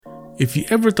If you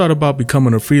ever thought about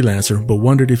becoming a freelancer but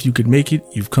wondered if you could make it,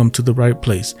 you've come to the right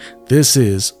place. This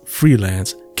is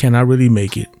Freelance, Can I Really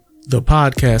Make It? The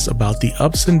podcast about the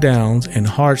ups and downs and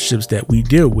hardships that we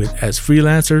deal with as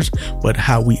freelancers, but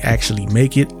how we actually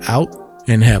make it out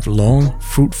and have long,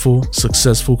 fruitful,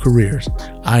 successful careers.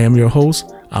 I am your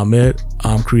host, Ahmed.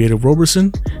 I'm Creative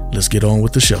Roberson. Let's get on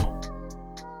with the show.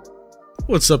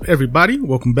 What's up, everybody?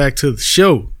 Welcome back to the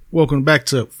show. Welcome back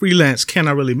to Freelance, Can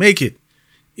I Really Make It?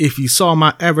 If you saw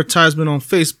my advertisement on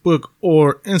Facebook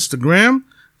or Instagram,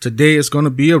 today is going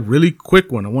to be a really quick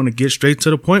one. I want to get straight to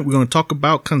the point. We're going to talk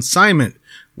about consignment,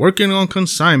 working on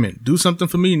consignment. Do something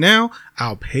for me now,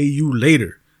 I'll pay you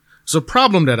later. It's a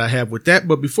problem that I have with that.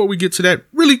 But before we get to that,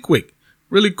 really quick,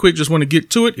 just want to get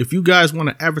to it. If you guys want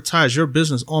to advertise your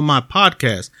business on my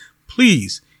podcast,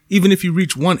 please, even if you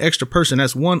reach one extra person,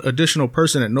 that's one additional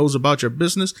person that knows about your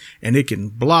business, and it can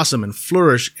blossom and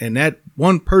flourish. And that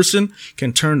one person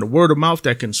can turn the word of mouth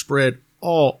that can spread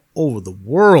all over the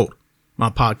world. My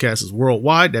podcast is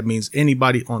worldwide. That means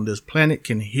anybody on this planet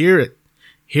can hear it,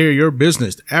 hear your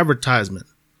business advertisement.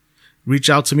 Reach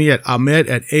out to me at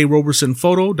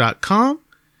ahmed@arobersonphoto.com.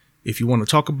 If you want to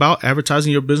talk about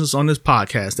advertising your business on this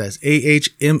podcast, that's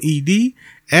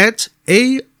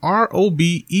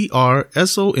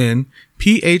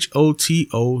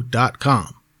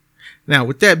AHMED@AROBERSONPHOTO.com. Now,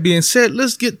 with that being said,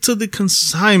 let's get to the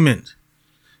consignment.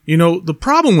 The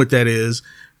problem with that is,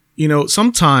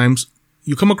 sometimes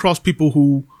you come across people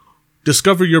who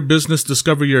discover your business,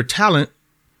 discover your talent,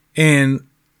 and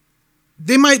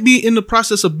they might be in the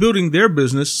process of building their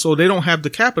business, so they don't have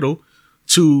the capital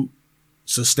to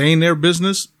sustain their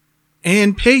business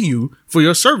and pay you for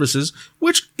your services,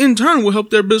 which in turn will help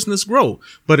their business grow.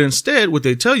 But instead, what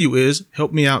they tell you is,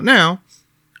 help me out now,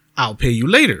 I'll pay you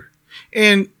later.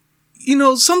 And,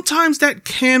 sometimes that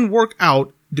can work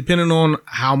out depending on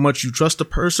how much you trust the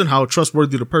person, how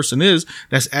trustworthy the person is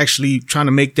that's actually trying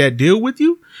to make that deal with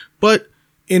you. But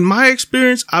in my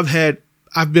experience, I've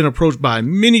been approached by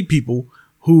many people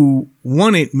who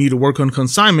wanted me to work on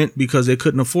consignment because they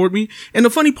couldn't afford me. And the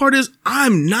funny part is,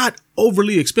 I'm not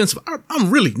overly expensive. I'm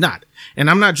really not. And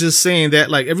I'm not just saying that,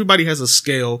 like, everybody has a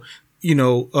scale,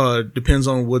 depends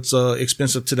on what's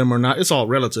expensive to them or not. It's all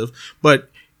relative. But,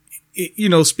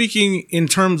 speaking in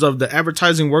terms of the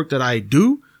advertising work that I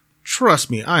do,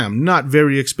 trust me, I am not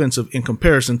very expensive in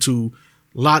comparison to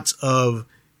lots of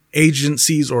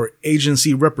agencies or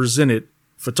agency represented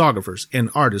photographers and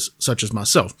artists such as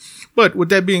myself. But with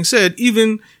that being said,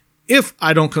 even if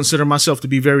I don't consider myself to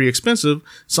be very expensive,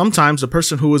 sometimes the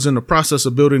person who is in the process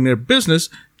of building their business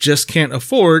just can't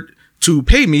afford to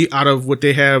pay me out of what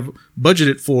they have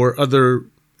budgeted for other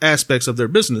aspects of their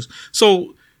business.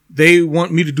 So they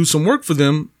want me to do some work for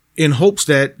them in hopes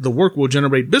that the work will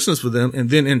generate business for them.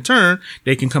 And then in turn,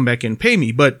 they can come back and pay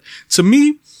me. But to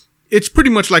me, it's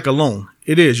pretty much like a loan.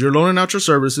 It is. You're loaning out your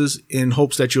services in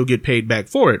hopes that you'll get paid back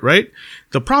for it, right?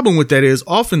 The problem with that is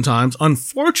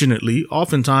unfortunately,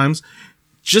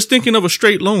 just thinking of a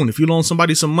straight loan. If you loan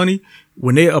somebody some money,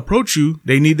 when they approach you,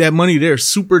 they need that money. They're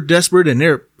super desperate and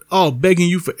they're all begging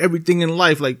you for everything in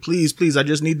life. Like, please, I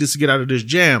just need this to get out of this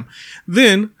jam.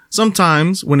 Then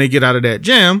sometimes when they get out of that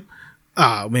jam,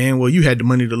 you had the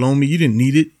money to loan me. You didn't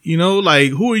need it.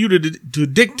 Who are you to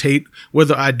dictate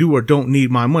whether I do or don't need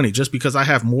my money? Just because I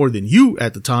have more than you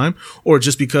at the time, or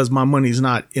just because my money is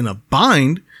not in a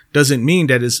bind, doesn't mean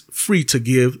that it's free to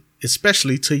give,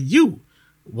 especially to you.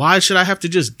 Why should I have to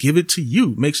just give it to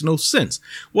you? Makes no sense.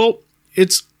 Well,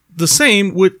 it's the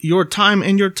same with your time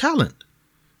and your talent.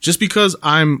 Just because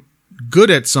I'm good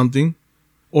at something,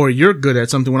 or you're good at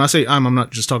something. When I say I'm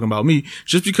not just talking about me.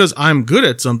 Just because I'm good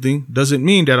at something doesn't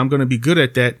mean that I'm going to be good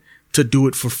at that to do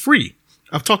it for free.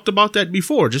 I've talked about that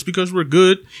before. Just because we're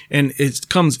good and it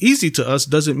comes easy to us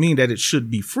doesn't mean that it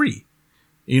should be free.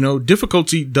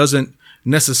 Difficulty doesn't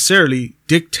necessarily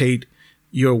dictate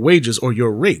your wages or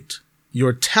your rate.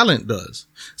 Your talent does.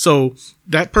 So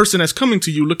that person that's coming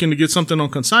to you looking to get something on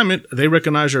consignment, they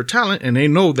recognize your talent and they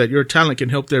know that your talent can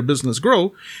help their business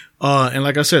grow. And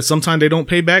like I said, sometimes they don't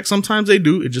pay back. Sometimes they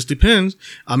do. It just depends.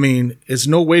 It's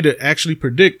no way to actually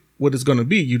predict what it's going to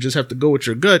be. You just have to go with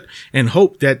your gut and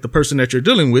hope that the person that you're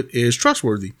dealing with is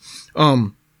trustworthy.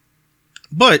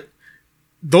 But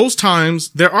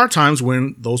there are times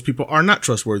when those people are not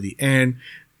trustworthy. And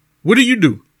what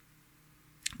do?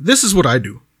 This is what I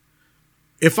do.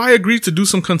 if I agree to do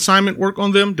some consignment work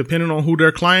on them, depending on who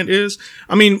their client is,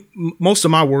 I mean, most of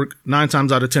my work, 9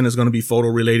 times out of 10 is going to be photo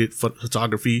related,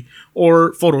 photography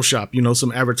or Photoshop,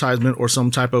 some advertisement or some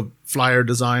type of flyer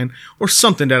design or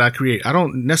something that I create. I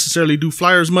don't necessarily do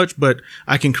flyers much, but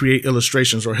I can create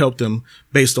illustrations or help them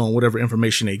based on whatever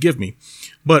information they give me.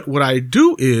 But what I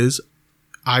do is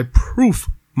I proof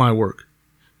my work,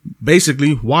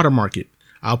 basically watermark it.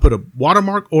 I'll put a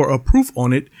watermark or a proof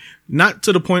on it, not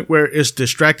to the point where it's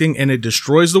distracting and it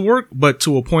destroys the work, but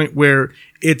to a point where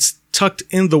it's tucked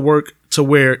in the work to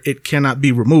where it cannot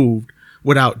be removed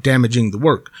without damaging the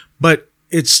work. But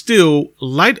it's still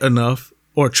light enough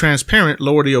or transparent,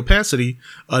 lower the opacity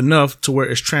enough to where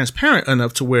it's transparent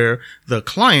enough to where the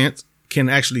client can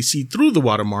actually see through the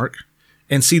watermark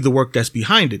and see the work that's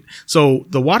behind it. So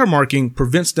the watermarking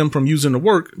prevents them from using the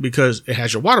work because it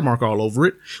has your watermark all over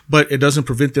it, but it doesn't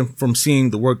prevent them from seeing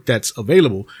the work that's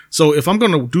available. So if I'm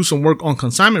going to do some work on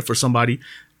consignment for somebody,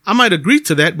 I might agree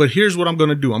to that, but here's what I'm going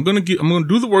to do. I'm going to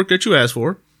do the work that you asked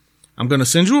for. I'm going to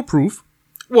send you a proof.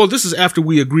 Well, this is after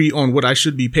we agree on what I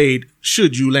should be paid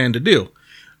should you land a deal.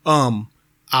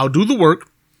 I'll do the work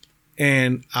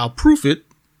and I'll proof it.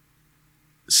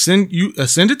 Send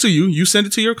it to you. You send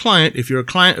it to your client. If your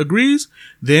client agrees,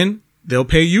 then they'll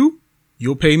pay you.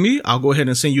 You'll pay me. I'll go ahead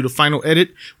and send you the final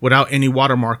edit without any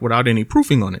watermark, without any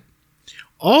proofing on it.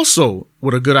 Also,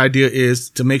 what a good idea is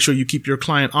to make sure you keep your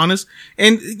client honest.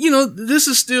 And, this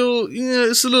is still,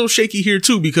 it's a little shaky here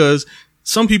too, because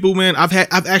some people, man, I've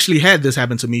actually had this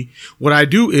happen to me. What I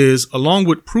do is, along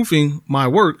with proofing my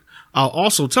work, I'll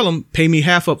also tell them, pay me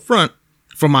half up front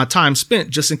for my time spent,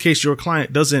 just in case your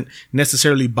client doesn't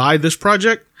necessarily buy this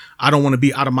project. I don't want to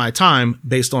be out of my time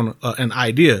based on an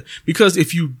idea, because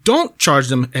if you don't charge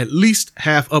them at least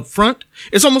half up front,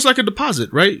 it's almost like a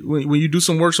deposit, right? When you do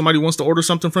some work, somebody wants to order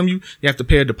something from you, you have to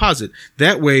pay a deposit.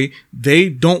 That way they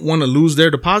don't want to lose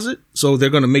their deposit. So they're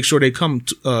going to make sure they come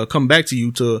back to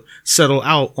you to settle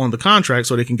out on the contract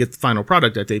so they can get the final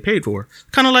product that they paid for.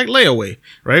 Kind of like layaway,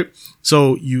 right?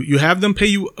 So you have them pay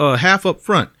you half up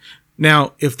front.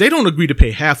 Now, if they don't agree to pay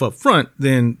half up front,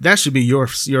 then that should be your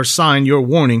sign, your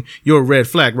warning, your red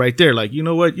flag right there. Like, you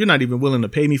know what? You're not even willing to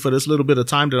pay me for this little bit of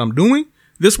time that I'm doing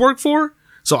this work for.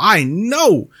 So I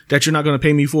know that you're not going to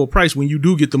pay me full price when you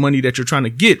do get the money that you're trying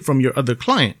to get from your other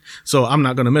client. So I'm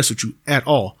not going to mess with you at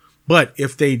all. But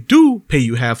if they do pay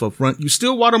you half up front, you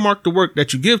still watermark the work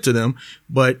that you give to them,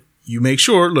 but you make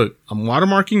sure, look, I'm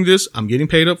watermarking this. I'm getting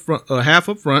paid up front, half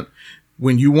up front.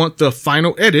 When you want the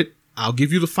final edit, I'll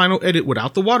give you the final edit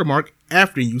without the watermark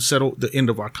after you settle the end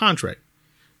of our contract.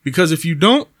 Because if you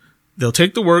don't, they'll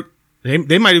take the work.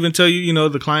 They might even tell you,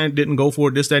 the client didn't go for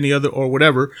it, this, that, and the other, or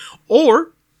whatever.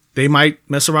 Or they might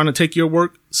mess around and take your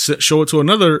work, show it to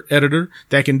another editor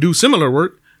that can do similar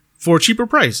work for a cheaper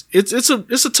price. It's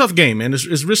a tough game, man.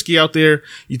 It's risky out there.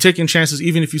 You're taking chances.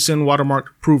 Even if you send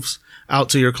watermark proofs out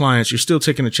to your clients, you're still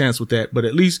taking a chance with that, but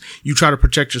at least you try to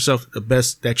protect yourself the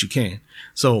best that you can.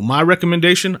 So my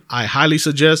recommendation, I highly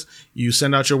suggest you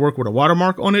send out your work with a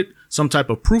watermark on it, some type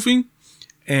of proofing,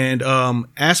 and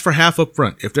ask for half up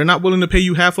front. If they're not willing to pay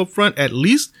you half up front, at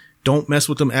least don't mess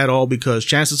with them at all, because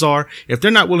chances are, if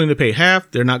they're not willing to pay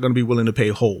half, they're not going to be willing to pay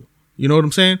whole. You know what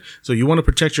I'm saying? So you want to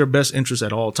protect your best interest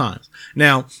at all times.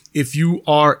 Now, if you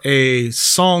are a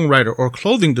songwriter or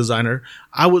clothing designer,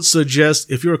 I would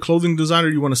suggest, if you're a clothing designer,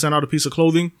 you want to send out a piece of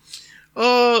clothing,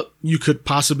 you could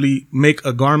possibly make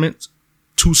a garment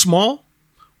too small,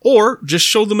 or just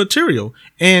show the material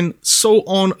and sew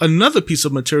on another piece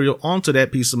of material onto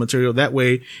that piece of material. That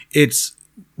way it's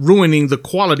ruining the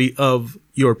quality of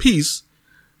your piece,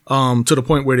 to the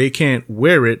point where they can't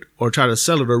wear it or try to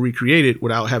sell it or recreate it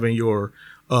without having your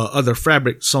other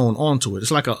fabric sewn onto it.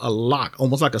 It's like a lock,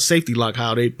 almost like a safety lock,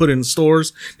 how they put in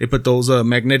stores. They put those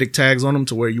magnetic tags on them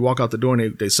to where you walk out the door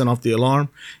and they send off the alarm.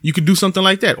 You could do something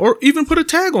like that, or even put a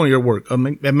tag on your work, a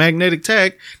magnetic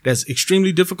tag that's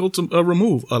extremely difficult to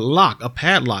remove, a lock, a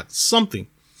padlock, something.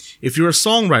 If you're a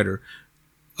songwriter,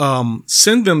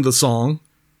 send them the song.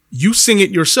 You sing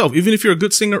it yourself, even if you're a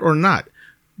good singer or not.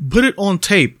 Put it on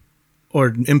tape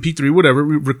or MP3, whatever,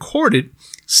 record it,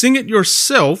 sing it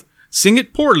yourself, sing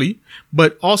it poorly,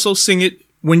 but also sing it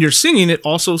when you're singing it.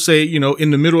 Also say,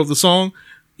 in the middle of the song,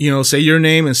 say your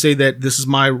name and say that this is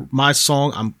my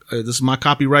song. This is my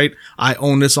copyright. I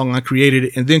own this song. I created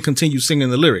it, and then continue singing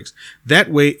the lyrics.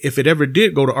 That way, if it ever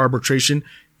did go to arbitration,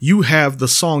 you have the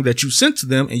song that you sent to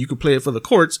them and you can play it for the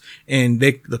courts, and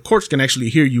the courts can actually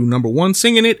hear you, number one,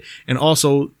 singing it, and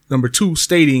also number two,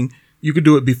 stating You could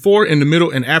do it before, in the middle,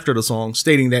 and after the song,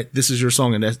 stating that this is your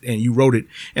song and you wrote it.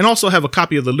 And also have a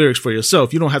copy of the lyrics for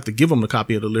yourself. You don't have to give them a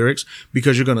copy of the lyrics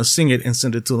because you're going to sing it and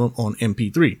send it to them on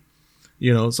MP3.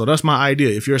 So that's my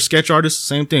idea. If you're a sketch artist,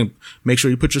 same thing. Make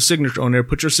sure you put your signature on there.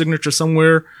 Put your signature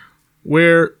somewhere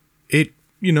where it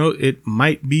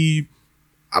might be,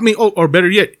 or better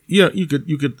yet, you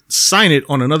could sign it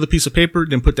on another piece of paper,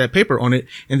 then put that paper on it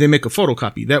and then make a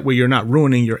photocopy. That way you're not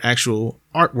ruining your actual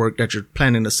artwork that you're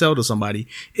planning to sell to somebody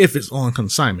if it's on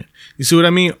consignment. You see what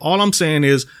I mean? All I'm saying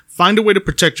is find a way to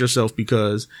protect yourself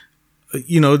because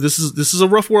this is a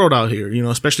rough world out here,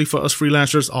 especially for us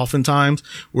freelancers. Oftentimes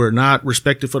we're not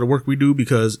respected for the work we do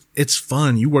because it's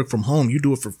fun. You work from home. You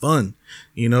do it for fun,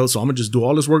 so I'm going to just do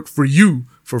all this work for you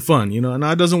for fun, and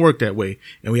it doesn't work that way.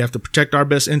 And we have to protect our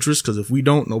best interests because if we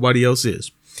don't, nobody else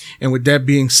is. And with that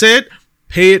being said,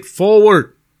 pay it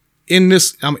forward in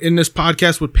this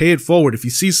podcast with pay it forward. If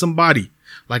you see somebody,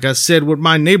 like I said with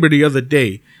my neighbor the other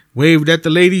day, waved at the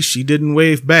lady, she didn't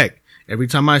wave back. Every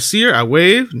time I see her, I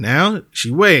wave. Now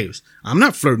she waves. I'm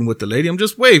not flirting with the lady. I'm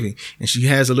just waving. And she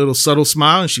has a little subtle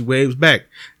smile and she waves back.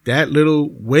 That little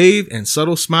wave and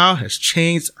subtle smile has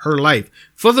changed her life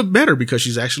for the better because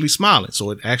she's actually smiling.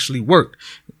 So it actually worked.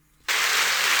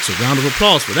 So round of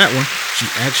applause for that one. She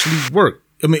actually worked.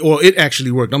 It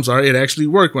actually worked. I'm sorry. It actually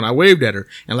worked when I waved at her.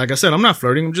 And like I said, I'm not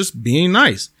flirting. I'm just being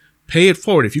nice. Pay it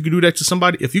forward. If you could do that to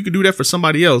somebody, if you could do that for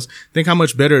somebody else, think how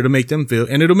much better it'll make them feel.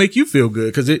 And it'll make you feel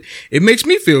good because it makes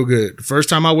me feel good. The first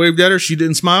time I waved at her, she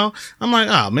didn't smile. I'm like,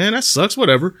 oh man, that sucks.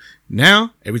 Whatever.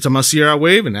 Now, every time I see her, I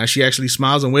wave and now she actually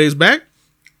smiles and waves back.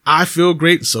 I feel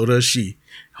great. And so does she.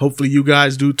 Hopefully you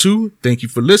guys do too. Thank you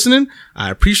for listening. I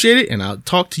appreciate it. And I'll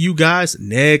talk to you guys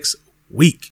next week.